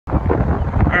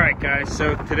Guys,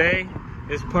 so today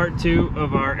is part 2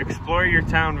 of our Explore Your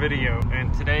Town video,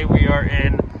 and today we are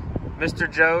in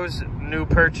Mr. Joe's new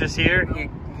purchase here.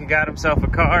 He got himself a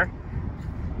car,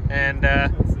 and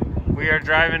we are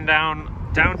driving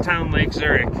down downtown Lake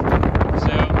Zurich. So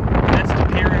that's the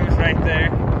Piroos right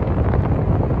there.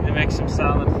 They make some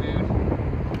solid food.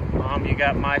 You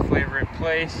got my favorite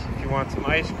place if you want some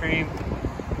ice cream.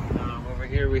 Over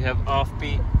here we have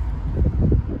Offbeat,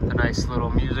 the nice little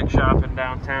music shop in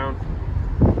downtown.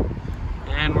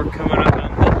 And we're coming up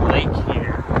on the lake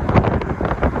here.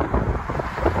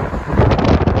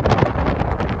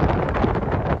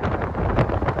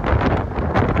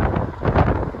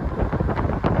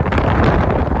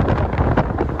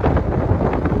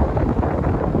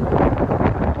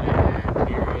 And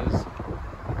here is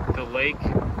the lake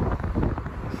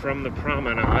from the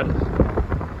promenade.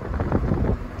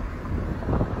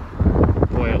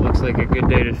 Boy, it looks like a good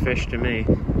day to fish to me.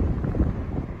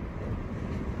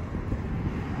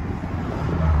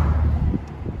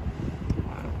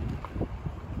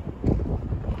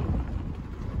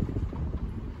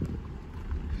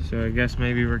 So I guess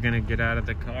maybe we're gonna get out of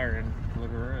the car and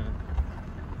look around.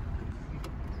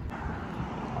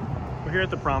 We're here at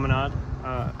the promenade.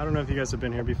 I don't know if you guys have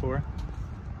been here before,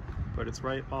 but it's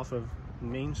right off of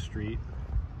Main Street.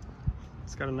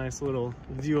 It's got a nice little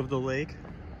view of the lake.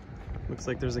 Looks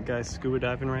like there's a guy scuba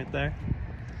diving right there.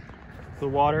 The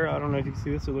water, I don't know if you can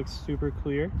see this, it looks super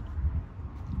clear.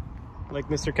 Like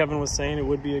Mr. Kevin was saying, it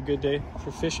would be a good day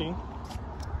for fishing.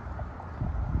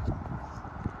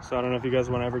 So I don't know if you guys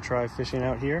want to ever try fishing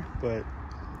out here, but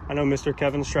I know Mr.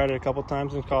 Kevin's tried it a couple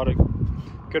times and caught a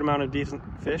good amount of decent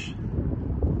fish.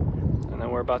 And then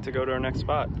we're about to go to our next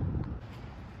spot.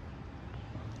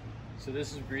 So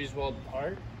this is Grieswald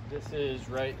Park. This is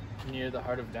right near the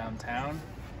heart of downtown.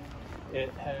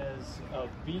 It has a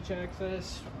beach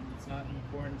access. It's not in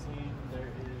quarantine. There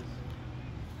is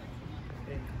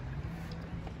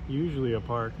Usually a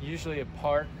park,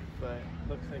 but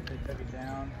looks like they took it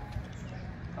down.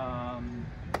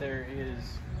 There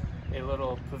is a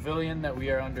little pavilion that we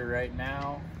are under right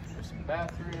now. There's some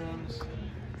bathrooms.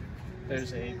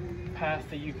 There's a path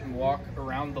that you can walk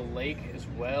around the lake as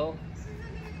well,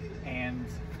 and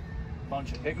a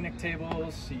bunch of picnic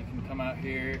tables so you can come out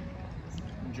here,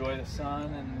 enjoy the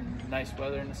sun and nice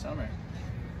weather in the summer.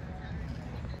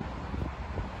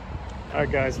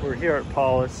 Alright guys, we're here at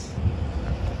Paulus.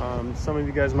 Some of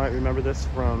you guys might remember this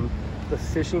from the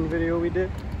fishing video we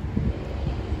did.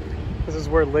 This is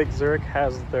where Lake Zurich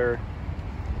has their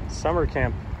summer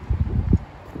camp.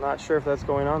 I'm not sure if that's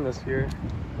going on this year,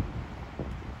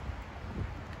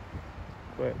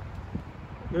 but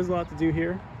there's a lot to do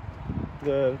here.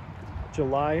 The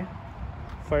July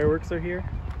fireworks are here,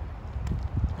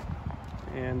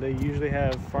 and they usually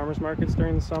have farmers markets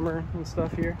during the summer and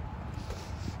stuff here.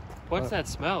 What's that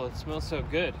smell? It smells so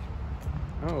good.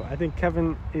 Oh, I think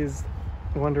Kevin is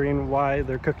wondering why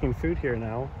they're cooking food here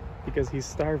now, because he's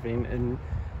starving, and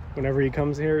whenever he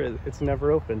comes here, it's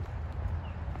never open.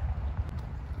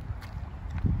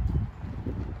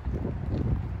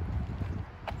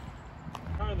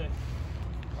 How are they?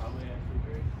 Probably actually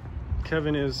great.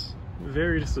 Kevin is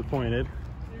very disappointed.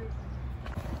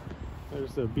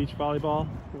 There's the beach volleyball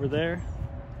over there,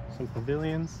 some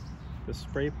pavilions, the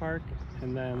spray park,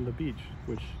 and then the beach,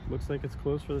 which looks like it's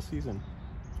closed for the season.